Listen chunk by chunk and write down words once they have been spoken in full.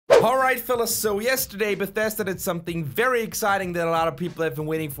Alright fellas, so yesterday Bethesda did something very exciting that a lot of people have been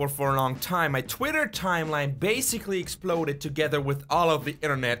waiting for a long time. My Twitter timeline basically exploded together with all of the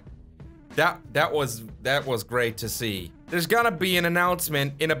internet. That was great to see. There's gonna be an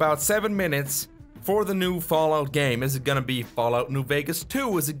announcement in about 7 minutes for the new Fallout game. Is it gonna be Fallout New Vegas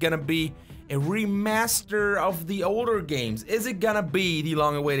 2? Is it gonna be a remaster of the older games? Is it gonna be the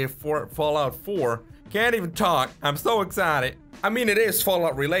long-awaited Fallout 4? Can't even talk. I'm so excited. I mean, it is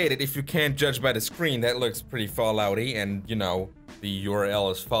Fallout related if you can't judge by the screen. That looks pretty Fallout-y, and you know, the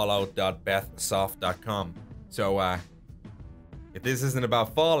URL is fallout.bethsoft.com. So, if this isn't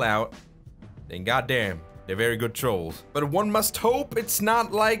about Fallout, then goddamn, they're very good trolls. But one must hope it's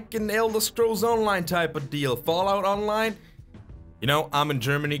not like an Elder Scrolls Online type of deal. Fallout Online? You know, I'm in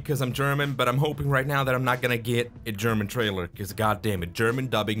Germany because I'm German, but I'm hoping right now that I'm not gonna get a German trailer, because goddamn it, German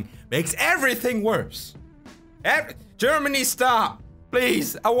dubbing makes everything worse. Germany, stop!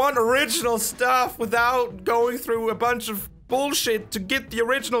 Please, I want original stuff without going through a bunch of bullshit to get the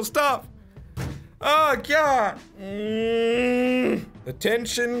original stuff. Oh god! The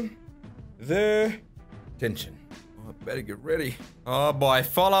tension. Oh, I better get ready. Oh boy,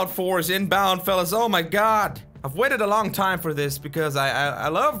 Fallout 4 is inbound, fellas. Oh my god! I've waited a long time for this because I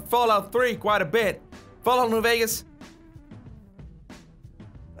love Fallout 3 quite a bit. Fallout New Vegas.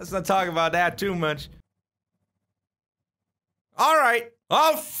 Let's not talk about that too much. Alright,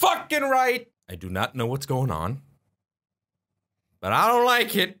 all fucking right. I do not know what's going on, but I don't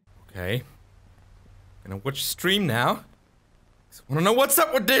like it. Okay. Gonna watch stream now. I wanna know what's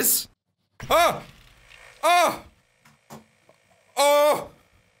up with this. Oh! Oh! Oh!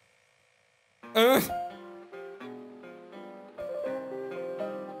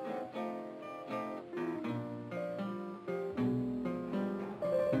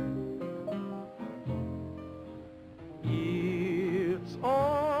 It's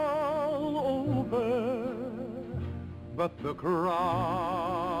all over, but the cry.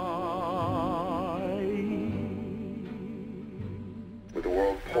 With the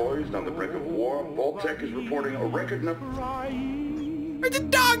world poised on the brink of war, Vault-Tec is reporting a record number. It's a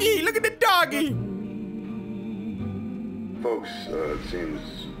doggy! Look at the doggy! Folks, it seems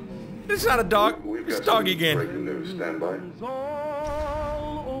It's not a dog. we've It's got doggy some again. breaking news. Stand by.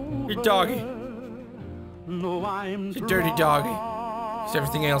 Your doggy. No, I'm It's a dirty doggy. 'Cause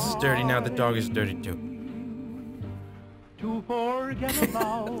everything else is dirty now. The dog is dirty too. to forget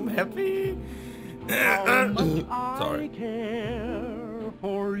about I'm happy. how much Sorry. I care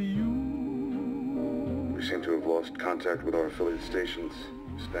for you. We seem to have lost contact with our affiliate stations.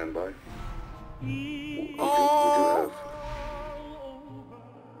 Stand by. Oh.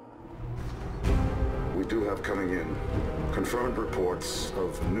 We do have coming in confirmed reports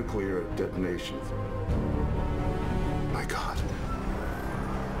of nuclear detonations. My God.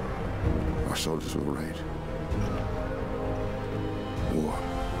 Our soldiers were right.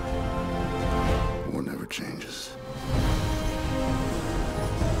 War never changes.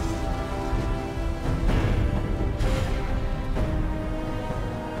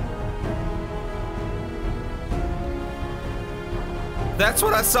 That's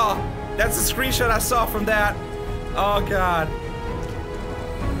what I saw. That's the screenshot I saw from that. Oh god.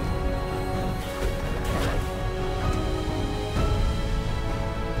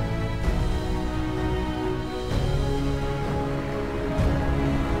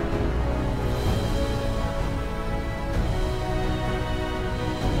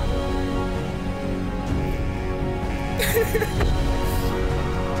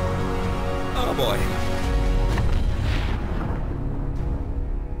 Oh boy.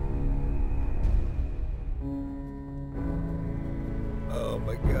 Oh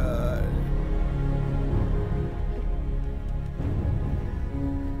my god.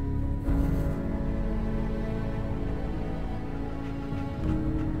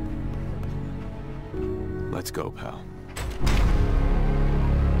 Let's go, pal.